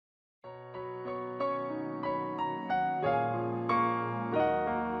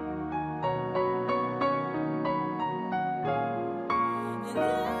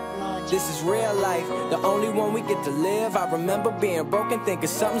This is real life, the only one we get to live. I remember being broken, thinking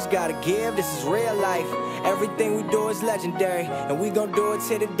something's gotta give. This is real life, everything we do is legendary, and we gon' do it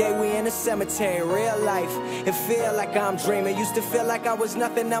till the day we in the cemetery. Real life, it feel like I'm dreaming. Used to feel like I was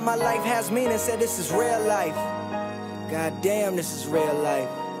nothing, now my life has meaning. Said this is real life, god damn, this is real life.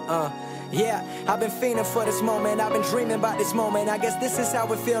 Yeah, I've been fiending for this moment, I've been dreaming about this moment. I guess this is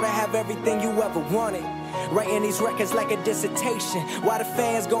how it feel to have everything you ever wanted. Writing these records like a dissertation, while the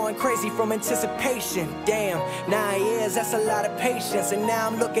fans going crazy from anticipation. Damn, 9 years, that's a lot of patience. And now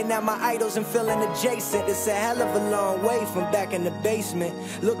I'm looking at my idols and feeling adjacent. It's a hell of a long way from back in the basement,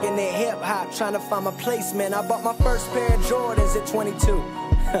 looking at hip-hop, trying to find my placement. I bought my first pair of Jordans at 22.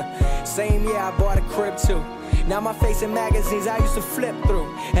 Same year I bought a crib too. Now my face in magazines I used to flip through,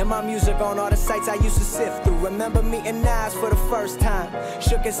 and my music on all the sites I used to sift through. Remember meeting Nas for the first time,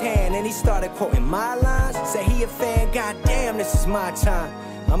 shook his hand and he started quoting my lines. Said he a fan, goddamn, this is my time.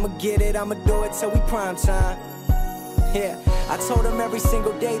 I'ma get it, I'ma do it till we prime time. Yeah, I told him every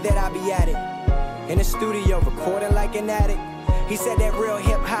single day that I be at it, in the studio recording like an addict. He said that real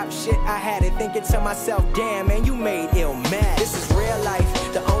hip-hop shit, I had it, thinking to myself, damn man, you made ill mad. This is real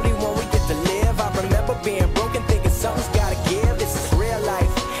life, the only one we get to live. I remember being broken, thinking something's gotta give. This is real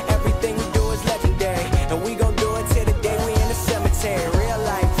life, everything we do is legendary, and we gon' do it till the day we in the cemetery. Real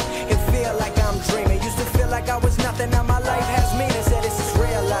life, it feel like I'm dreaming. Used to feel like I was nothing, now my life has meaning. Said this is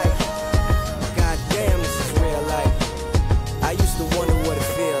real life, god damn, this is real life. I used to wonder what it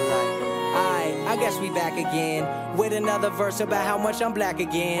feel like. I guess we back again with another verse about how much I'm black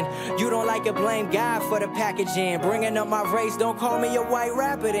again. You don't like it, blame God for the packaging. Bringing up my race, don't call me a white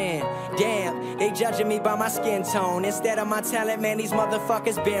rapper then. Damn, they judging me by my skin tone instead of my talent, man, these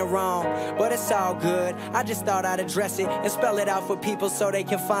motherfuckers been wrong. But it's all good, I just thought I'd address it and spell it out for people so they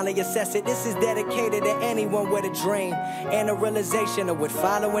can finally assess it. This is dedicated to anyone with a dream and a realization of what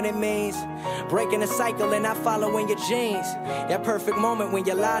following it means. Breaking a cycle and not following your genes. That perfect moment when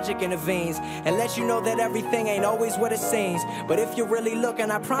your logic intervenes and let you know that everything ain't always what it seems. But if you're really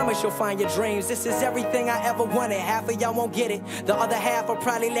looking, I promise you'll find your dreams. This is everything I ever wanted. Half of y'all won't get it, the other half will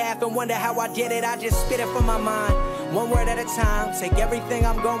probably laugh and wonder how I did it. I just spit it from my mind, one word at a time. Take everything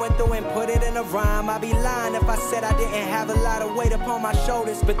I'm going through and put it in a rhyme. I'd be lying if I said I didn't have a lot of weight upon my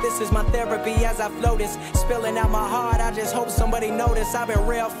shoulders. But this is my therapy as I flow this, spilling out my heart. I just hope somebody notice. I've been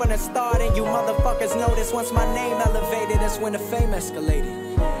real from the start and you motherfuckers notice. Once my name elevated, that's when the fame escalated.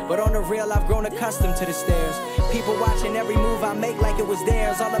 But on the real, I've grown accustomed to the stares. People watching every move I make like it was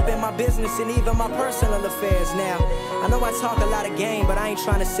theirs. All up in my business and even my personal affairs. Now, I know I talk a lot of game, but I ain't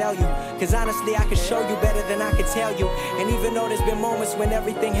trying to sell you, cause honestly I can show you better than I can tell you. And even though there's been moments when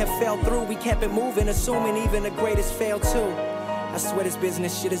everything had fell through, we kept it moving, assuming even the greatest fail too. I swear this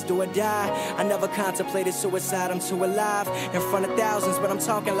business shit is do or die. I never contemplated suicide, I'm too alive in front of thousands, but I'm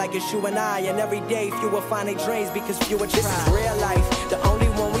talking like it's you and I. And every day fewer find their dreams because fewer try. This is real life, the only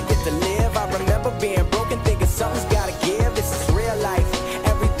one